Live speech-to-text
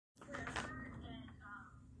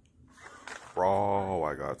Bro,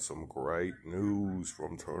 I got some great news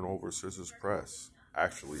from Turnover Scissors Press.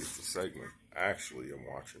 Actually, it's a segment. Actually, I'm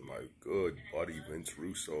watching my good buddy Vince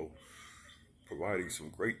Russo providing some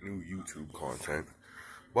great new YouTube content.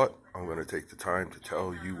 But I'm going to take the time to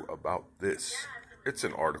tell you about this. It's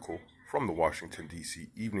an article from the Washington, D.C.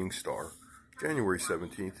 Evening Star, January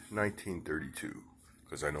 17th, 1932.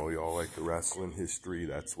 Because I know y'all like the wrestling history,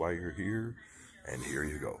 that's why you're here. And here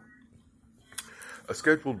you go. A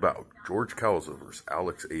scheduled bout, George Calza vs.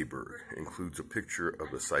 Alex Aberg, includes a picture of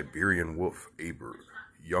the Siberian Wolf Aberg,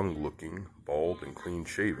 young-looking, bald, and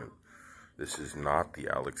clean-shaven. This is not the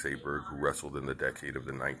Alex Aberg who wrestled in the decade of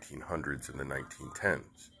the 1900s and the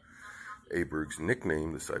 1910s. Aberg's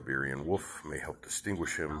nickname, the Siberian Wolf, may help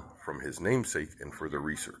distinguish him from his namesake in further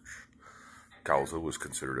research. Calza was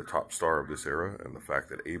considered a top star of this era, and the fact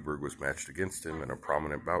that Aberg was matched against him in a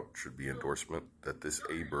prominent bout should be endorsement that this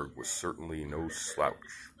Aberg was certainly no slouch.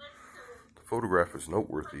 The photograph is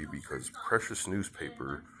noteworthy because precious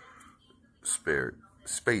newspaper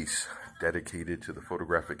space dedicated to the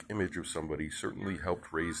photographic image of somebody certainly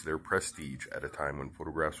helped raise their prestige at a time when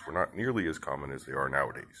photographs were not nearly as common as they are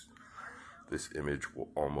nowadays. This image will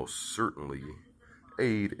almost certainly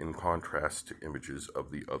aid in contrast to images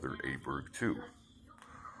of the other Aberg too.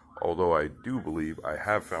 Although I do believe I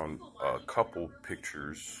have found a couple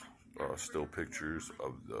pictures, still pictures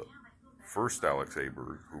of the first Alex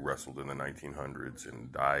Aberg who wrestled in the 1900s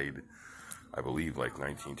and died, I believe, like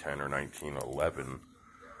 1910 or 1911,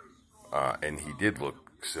 and he did look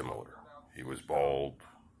similar. He was bald,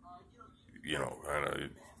 kind of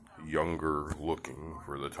younger looking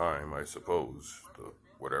for the time, I suppose.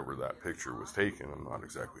 Whatever that picture was taken, I'm not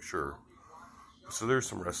exactly sure. So there's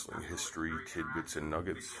some wrestling history, tidbits and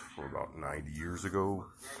nuggets from about 90 years ago.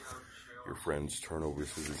 Your friends Turnover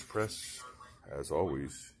Scissors Press. As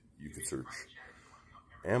always, you can search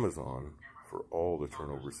Amazon for all the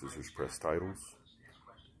Turnover Scissors Press titles.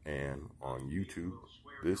 And on YouTube,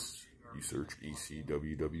 you search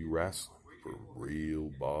ECWW Wrestling for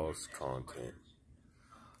real boss content.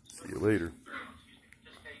 See you later.